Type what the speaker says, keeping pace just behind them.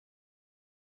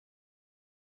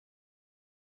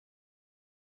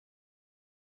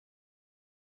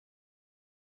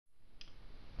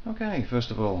Okay,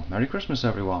 first of all, Merry Christmas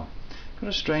everyone.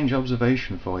 Got a strange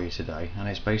observation for you today, and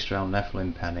it's based around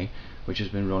Nephilim Penny, which has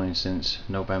been running since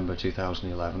November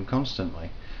 2011 constantly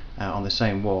on the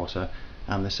same water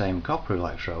and the same copper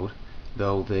electrode,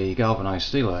 though the galvanised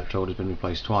steel electrode has been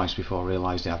replaced twice before I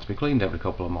realised it had to be cleaned every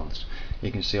couple of months.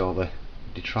 You can see all the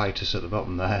detritus at the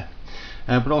bottom there,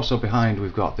 but also behind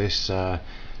we've got this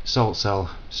salt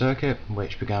cell circuit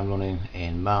which began running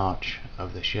in March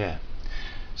of this year.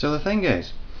 So the thing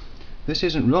is, this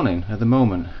isn't running at the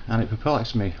moment, and it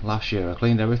perplexed me last year. I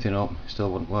cleaned everything up,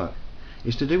 still wouldn't work.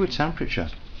 It's to do with temperature.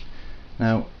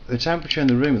 Now, the temperature in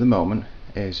the room at the moment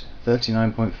is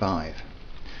 39.5 because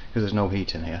there's no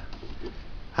heat in here.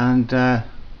 And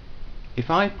if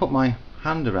I put my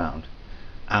hand around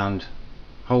and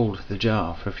hold the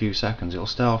jar for a few seconds, it'll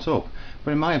start up.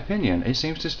 But in my opinion, it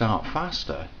seems to start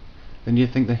faster than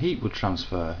you'd think the heat would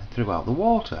transfer throughout the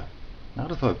water. I'd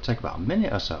have thought it would take about a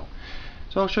minute or so.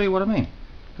 So I'll show you what I mean.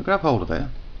 I'll grab hold of it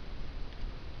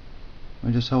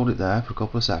and just hold it there for a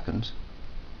couple of seconds,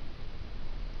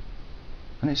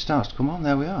 and it starts to come on.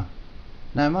 There we are.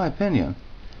 Now in my opinion,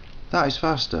 that is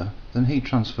faster than heat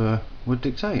transfer would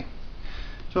dictate.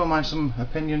 So I mind some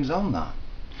opinions on that.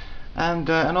 And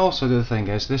also the other thing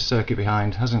is, this circuit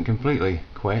behind hasn't completely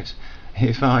quit.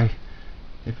 If I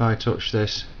touch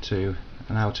this to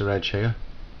an outer edge here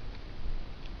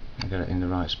and get it in the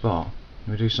right spot,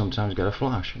 we do sometimes get a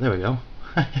flash. There we go.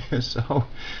 so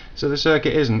the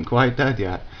circuit isn't quite dead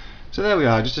yet. So there we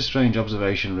are, just a strange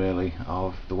observation really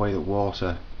of the way that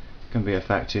water can be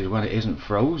affected when it isn't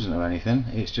frozen or anything.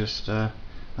 It's just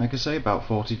like I say, about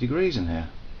 40 degrees in here.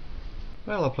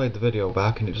 Well, I played the video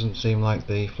back and it doesn't seem like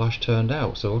the flash turned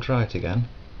out, so we'll try it again.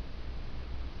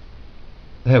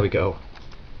 There we go.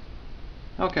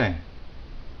 Okay.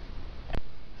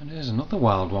 And here's another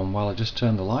wild one while I just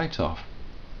turned the light off.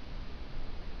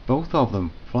 Both of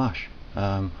them flash.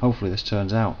 Hopefully this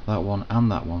turns out, that one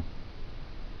and that one.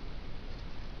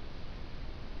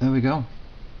 There we go.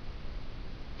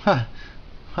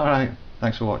 Alright,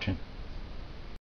 thanks for watching.